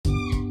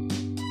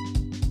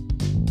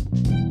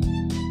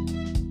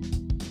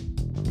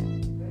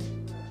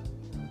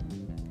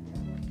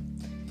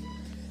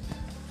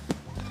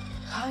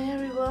Hi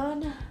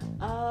everyone.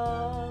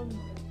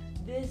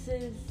 This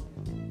is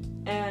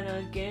Anna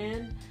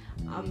again.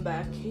 I'm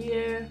back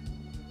here.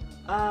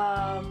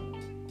 I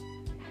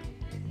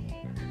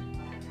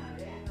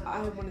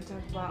want to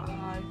talk about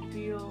how I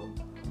feel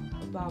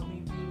about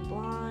me being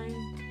blind.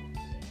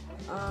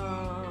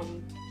 I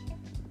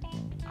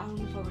don't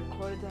know if I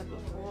recorded that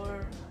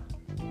before.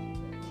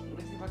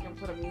 Let's see if I can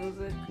put a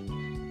music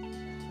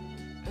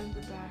in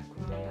the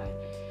background.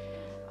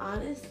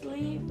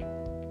 Honestly,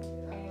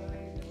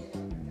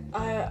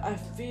 I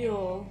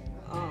feel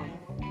I'm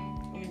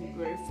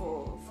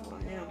grateful for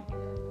him,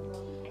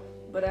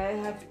 but I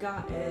have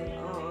gotten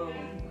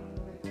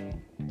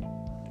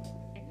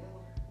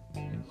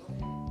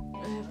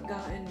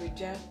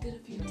rejected a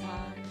few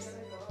times,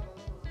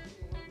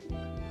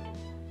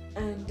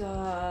 and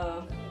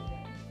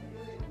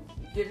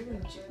getting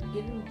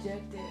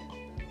rejected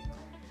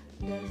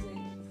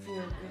doesn't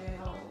feel good at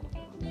all.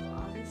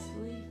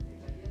 Honestly,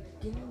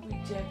 getting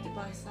rejected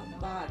by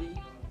somebody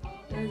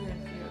doesn't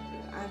feel good.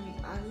 I mean,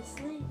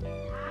 honestly,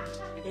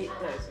 it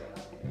doesn't.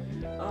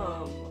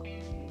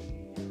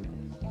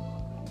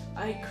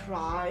 I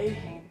cry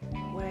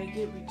when I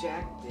get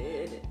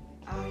rejected.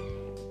 I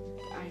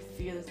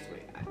feel this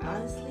way.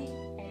 Honestly,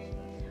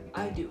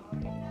 I do.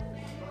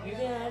 You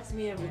can ask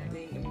me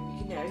everything.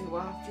 You can ask me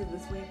why I feel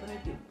this way, but I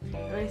do.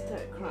 And I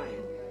start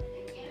crying.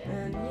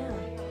 And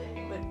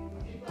yeah, but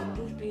I'm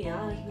just being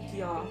honest with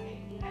y'all.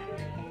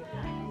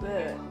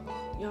 But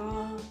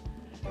y'all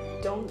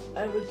don't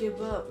ever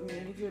give up. I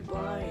mean, if you're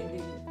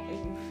blind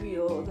and you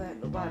feel that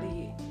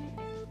nobody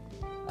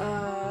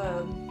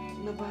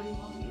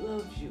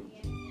loves you,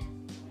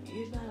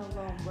 you're not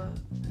alone, but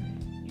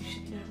you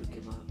should never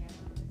give up.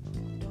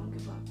 Don't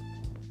give up.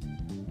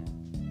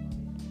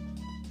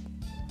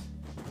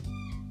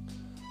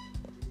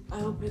 I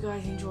hope you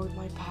guys enjoyed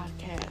my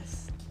podcast.